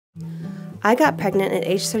I got pregnant at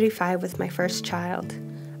age 35 with my first child.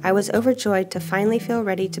 I was overjoyed to finally feel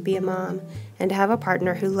ready to be a mom and to have a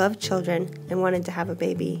partner who loved children and wanted to have a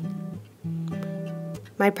baby.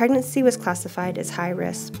 My pregnancy was classified as high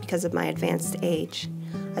risk because of my advanced age.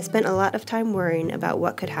 I spent a lot of time worrying about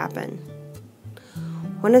what could happen.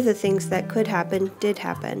 One of the things that could happen did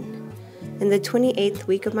happen. In the 28th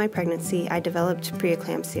week of my pregnancy, I developed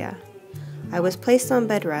preeclampsia. I was placed on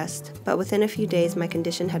bed rest, but within a few days my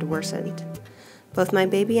condition had worsened. Both my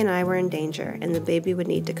baby and I were in danger, and the baby would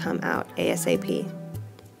need to come out ASAP.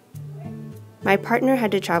 My partner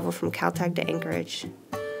had to travel from Caltech to Anchorage.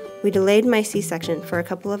 We delayed my C-section for a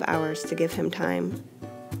couple of hours to give him time.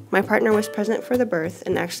 My partner was present for the birth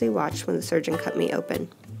and actually watched when the surgeon cut me open.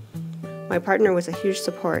 My partner was a huge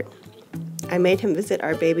support. I made him visit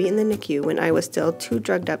our baby in the NICU when I was still too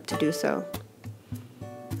drugged up to do so.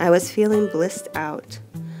 I was feeling blissed out.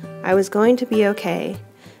 I was going to be okay,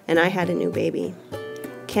 and I had a new baby.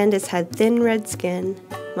 Candace had thin red skin,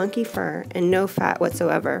 monkey fur, and no fat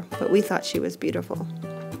whatsoever, but we thought she was beautiful.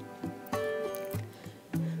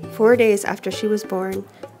 4 days after she was born,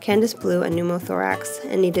 Candace blew a pneumothorax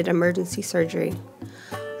and needed emergency surgery.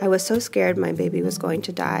 I was so scared my baby was going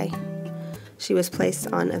to die. She was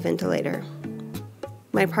placed on a ventilator.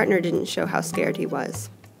 My partner didn't show how scared he was.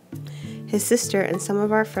 His sister and some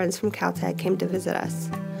of our friends from Caltech came to visit us.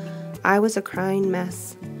 I was a crying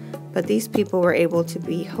mess, but these people were able to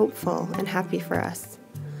be hopeful and happy for us.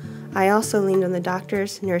 I also leaned on the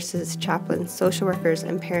doctors, nurses, chaplains, social workers,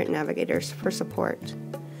 and parent navigators for support.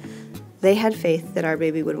 They had faith that our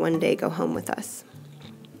baby would one day go home with us.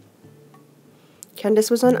 Candace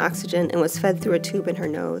was on oxygen and was fed through a tube in her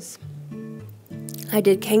nose. I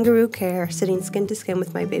did kangaroo care, sitting skin to skin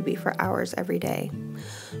with my baby for hours every day.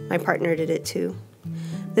 My partner did it too.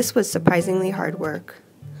 This was surprisingly hard work.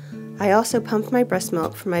 I also pumped my breast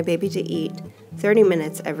milk for my baby to eat 30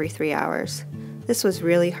 minutes every 3 hours. This was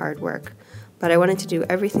really hard work, but I wanted to do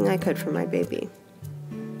everything I could for my baby.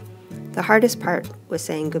 The hardest part was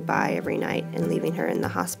saying goodbye every night and leaving her in the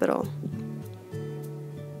hospital.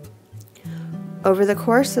 Over the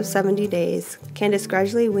course of 70 days, Candace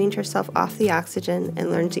gradually weaned herself off the oxygen and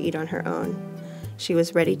learned to eat on her own. She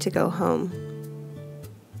was ready to go home.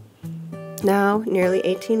 Now, nearly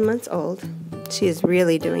 18 months old, she is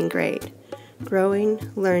really doing great, growing,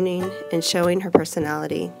 learning, and showing her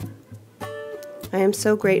personality. I am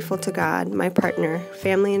so grateful to God, my partner,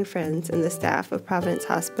 family and friends, and the staff of Providence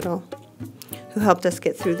Hospital who helped us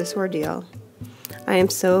get through this ordeal. I am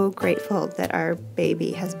so grateful that our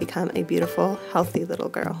baby has become a beautiful, healthy little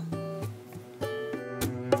girl.